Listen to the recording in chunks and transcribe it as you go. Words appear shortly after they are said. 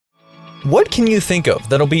What can you think of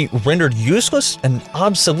that'll be rendered useless and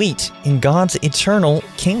obsolete in God's eternal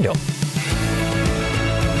kingdom?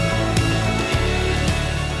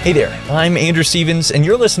 Hey there, I'm Andrew Stevens, and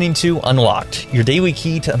you're listening to Unlocked, your daily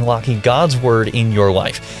key to unlocking God's Word in your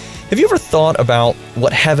life. Have you ever thought about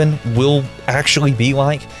what heaven will actually be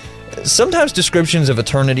like? Sometimes descriptions of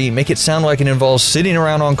eternity make it sound like it involves sitting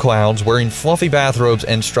around on clouds, wearing fluffy bathrobes,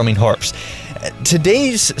 and strumming harps.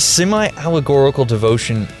 Today's semi-allegorical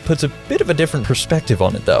devotion puts a bit of a different perspective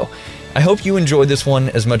on it, though. I hope you enjoyed this one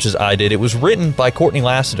as much as I did. It was written by Courtney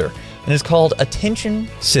Lassiter and is called Attention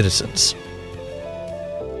Citizens.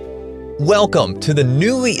 Welcome to the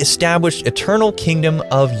newly established eternal kingdom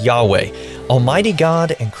of Yahweh, Almighty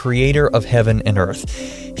God and Creator of heaven and earth.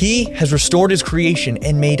 He has restored His creation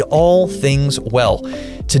and made all things well.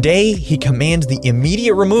 Today, He commands the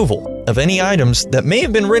immediate removal of any items that may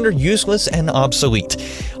have been rendered useless and obsolete.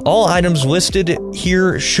 All items listed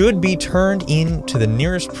here should be turned into the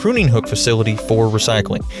nearest pruning hook facility for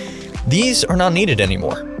recycling. These are not needed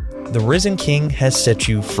anymore. The risen King has set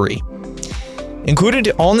you free.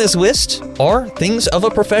 Included on this list are things of a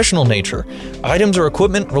professional nature, items or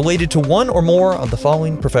equipment related to one or more of the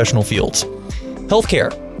following professional fields: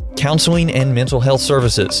 healthcare, counseling and mental health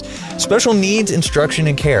services, special needs instruction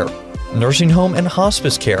and care, nursing home and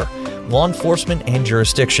hospice care, law enforcement and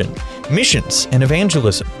jurisdiction, missions and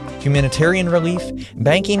evangelism, humanitarian relief,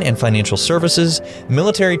 banking and financial services,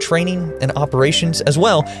 military training and operations, as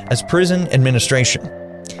well as prison administration.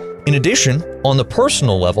 In addition, on the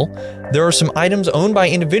personal level, there are some items owned by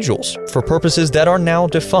individuals for purposes that are now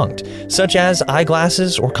defunct, such as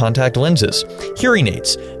eyeglasses or contact lenses, hearing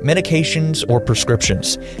aids, medications or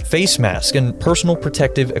prescriptions, face masks and personal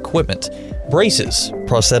protective equipment, braces,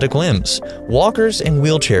 prosthetic limbs, walkers and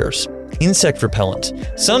wheelchairs, insect repellent,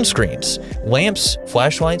 sunscreens, lamps,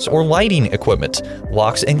 flashlights or lighting equipment,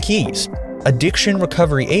 locks and keys, addiction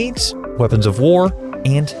recovery aids, weapons of war,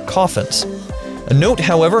 and coffins. A note,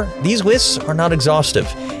 however, these lists are not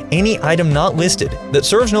exhaustive. Any item not listed that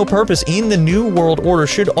serves no purpose in the New World Order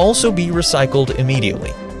should also be recycled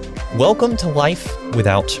immediately. Welcome to life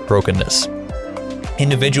without brokenness.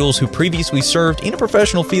 Individuals who previously served in a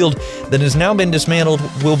professional field that has now been dismantled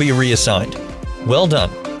will be reassigned. Well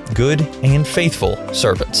done, good and faithful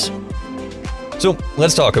servants. So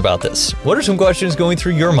let's talk about this. What are some questions going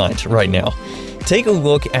through your mind right now? Take a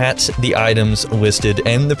look at the items listed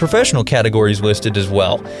and the professional categories listed as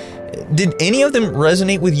well. Did any of them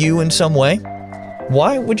resonate with you in some way?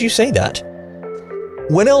 Why would you say that?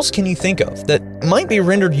 What else can you think of that might be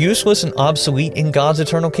rendered useless and obsolete in God's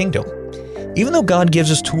eternal kingdom? Even though God gives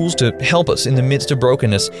us tools to help us in the midst of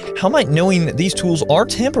brokenness, how might knowing that these tools are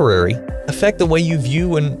temporary affect the way you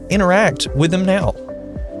view and interact with them now?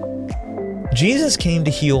 Jesus came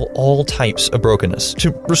to heal all types of brokenness,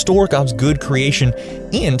 to restore God's good creation,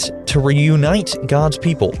 and to reunite God's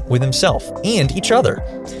people with Himself and each other.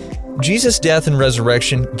 Jesus' death and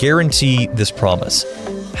resurrection guarantee this promise.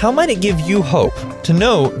 How might it give you hope to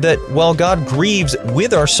know that while God grieves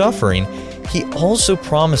with our suffering, He also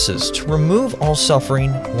promises to remove all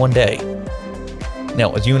suffering one day?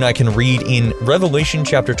 Now, as you and I can read in Revelation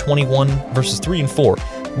chapter 21, verses 3 and 4,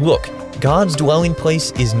 look, God's dwelling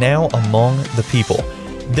place is now among the people.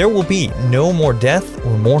 There will be no more death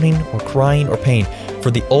or mourning or crying or pain,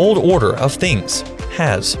 for the old order of things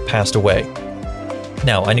has passed away.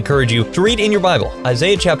 Now, I'd encourage you to read in your Bible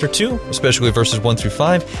Isaiah chapter 2, especially verses 1 through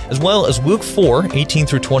 5, as well as Luke 4, 18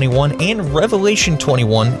 through 21, and Revelation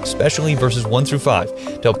 21, especially verses 1 through 5,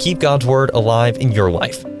 to help keep God's Word alive in your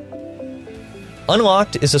life.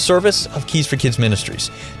 Unlocked is a service of Keys for Kids Ministries.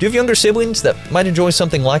 Do you have younger siblings that might enjoy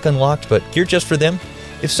something like Unlocked, but geared just for them?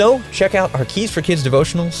 If so, check out our Keys for Kids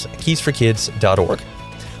devotionals at keysforkids.org.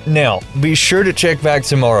 Now, be sure to check back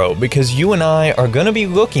tomorrow, because you and I are going to be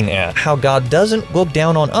looking at how God doesn't look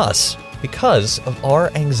down on us because of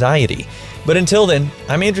our anxiety. But until then,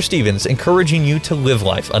 I'm Andrew Stevens, encouraging you to live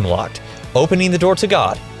life unlocked, opening the door to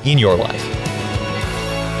God in your life.